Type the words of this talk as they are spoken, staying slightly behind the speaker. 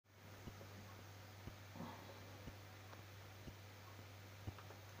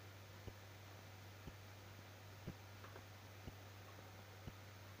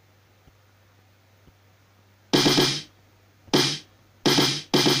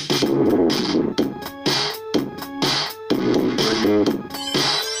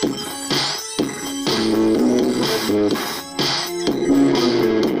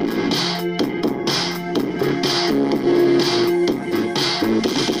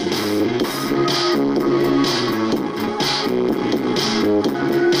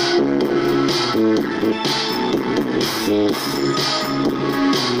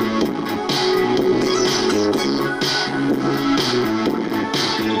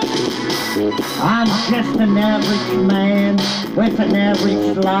I'm just an average man with an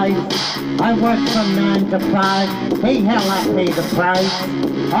average life. I work from 9 to 5. Hey, hell, I pay the price.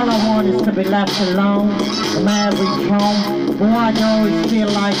 All I want is to be left alone in my average home. Boy, I always feel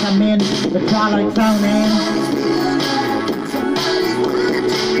like I'm in the Twilight Zone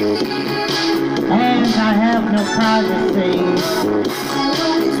and I have no privacy.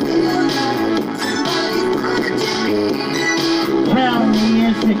 Tell me,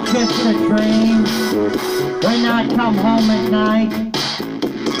 is it just a dream? When I come home at night,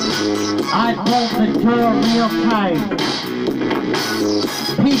 I bolt the door real tight.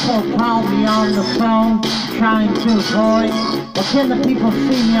 People call me on the phone, trying to avoid. Or can the people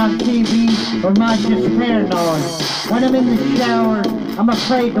see me on TV, or am I just paranoid? When I'm in the shower, I'm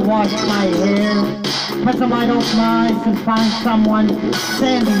afraid to wash my hair, 'cause I might open my eyes and find someone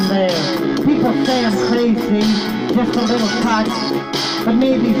standing there. People say I'm crazy, just a little touch, but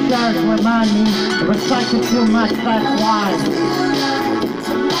maybe sharks remind me of a cycle too much, that's why.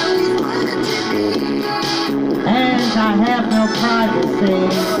 And I have no privacy.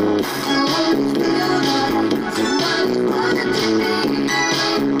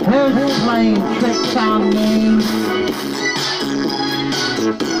 Who's playing tricks on me?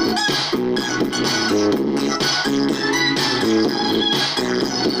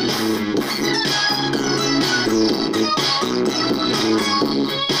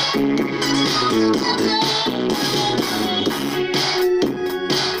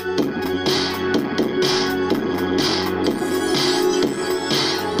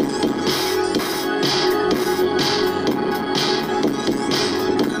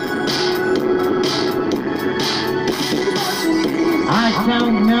 I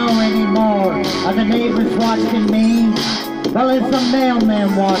don't know anymore. Are the neighbors watching me? Well, is the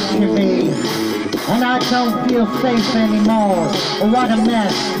mailman watching me? And I don't feel safe anymore. Oh, what a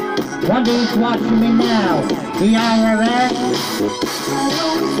mess. Wonder who's watching me now? The IRS?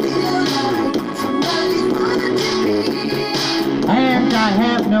 And I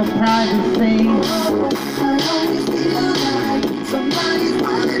have no privacy.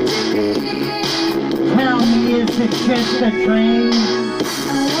 Tell me, is it just a dream?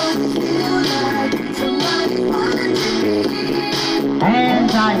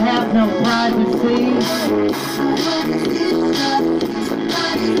 And I have no privacy.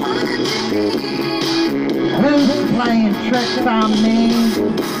 Who's playing tricks on me?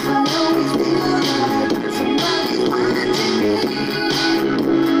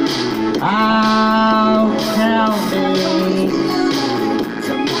 Oh, tell me.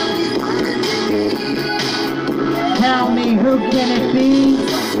 Tell me, who can it be?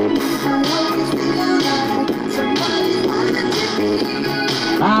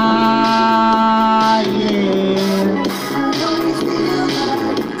 Ah, yeah.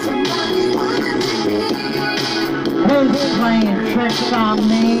 Who's playing tricks on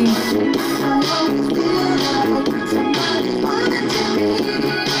me?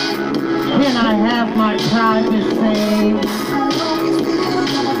 Can I have my privacy?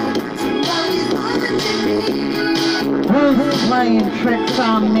 Who's playing tricks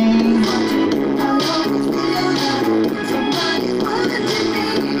on me?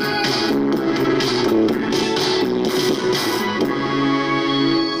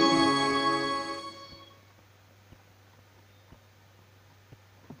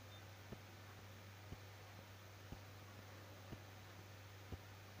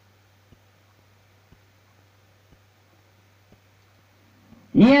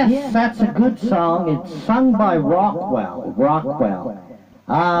 Yes, that's a good song. It's sung by Rockwell.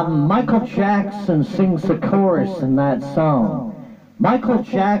 Michael Jackson sings the chorus in that song. Michael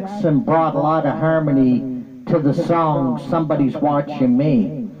Jackson brought a lot of harmony to the song, Somebody's Watching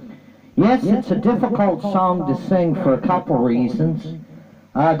Me. Yes, it's a difficult song to sing for a couple reasons.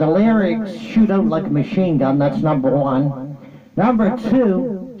 The lyrics shoot out like a machine gun, that's number one. Number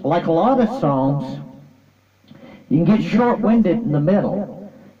two, like a lot of songs, you can get short-winded in the middle.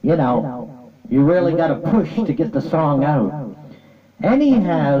 You know, you really got to push to get the song out.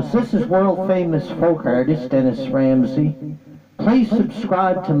 Anyhow, this is world-famous folk artist Dennis Ramsay. Please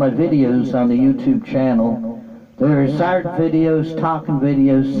subscribe to my videos on the YouTube channel. There's art videos, talking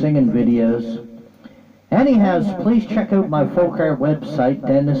videos, singing videos. Anyhow, please check out my folk art website,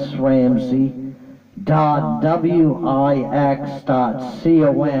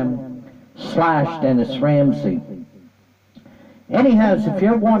 dennisramsey.wix.com/Dennis Ramsay. Anyhow, if you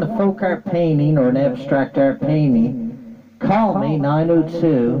ever want a folk art painting or an abstract art painting, call me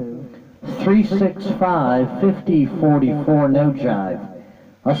 902-365-5044, no jive.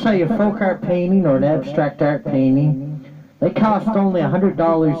 I'll sell you a folk art painting or an abstract art painting They cost only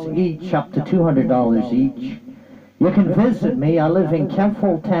 $100 each, up to $200 each. You can visit me. I live in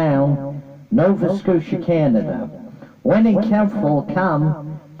Kempful Town, Nova Scotia, Canada. When in Kempful,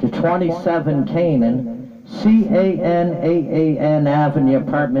 come to 27 Canaan, C-A-N-A-A-N Avenue,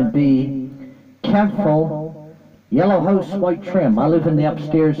 Apartment B, Kempful, yellow house, white trim. I live in the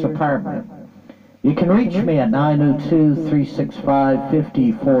upstairs apartment. You can reach me at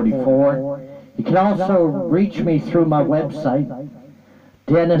 902-365-5044. You can also reach me through my website,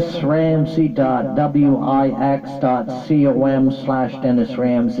 DennisRamsey.wix.com/Dennis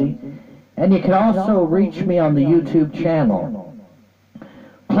Ramsey. And you can also reach me on the YouTube channel.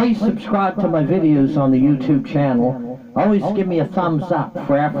 Please subscribe to my videos on the YouTube channel. Always give me a thumbs up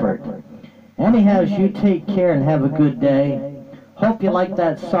for effort. Anyhow, you take care and have a good day. Hope you like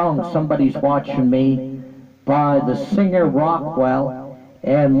that song, Somebody's Watching Me, by the singer Rockwell,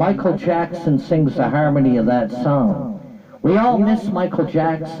 and Michael Jackson sings the harmony of that song. We all miss Michael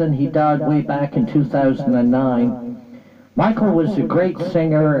Jackson. He died way back in 2009. Michael was a great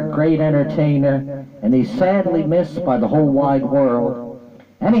singer, a great entertainer, and he's sadly missed by the whole wide world.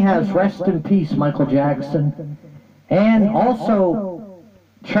 Anyhow, rest in peace, Michael Jackson. And also,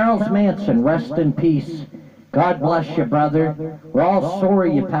 Charles Manson, rest in peace. God bless you, brother. We're all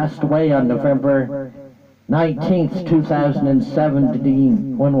sorry you passed away on November 19th,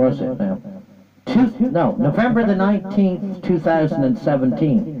 2017. When was it now? November the 19th,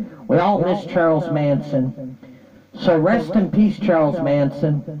 2017. We all miss Charles Manson. So rest in peace, Charles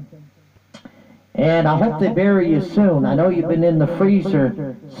Manson. And I hope they bury you soon. I know you've been in the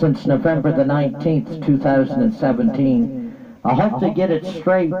freezer since November the 19th, 2017. I hope they get it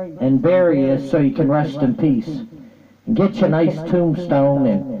straight and bury you so you can rest in peace. And get you a nice tombstone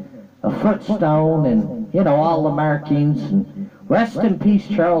and a footstone and, you know, all the markings. And rest in peace,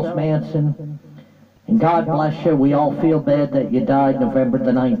 Charles Manson. And God bless you. We all feel bad that you died November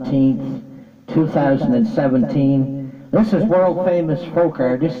the 19th, 2017. This is world-famous folk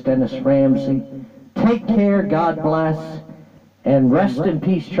artist Dennis Ramsey. Take care, God bless, and rest in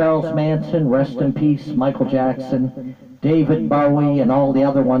peace, Charles Manson. Rest in peace, Michael Jackson, David Bowie, and all the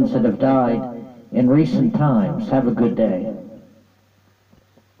other ones that have died in recent times. Have a good day.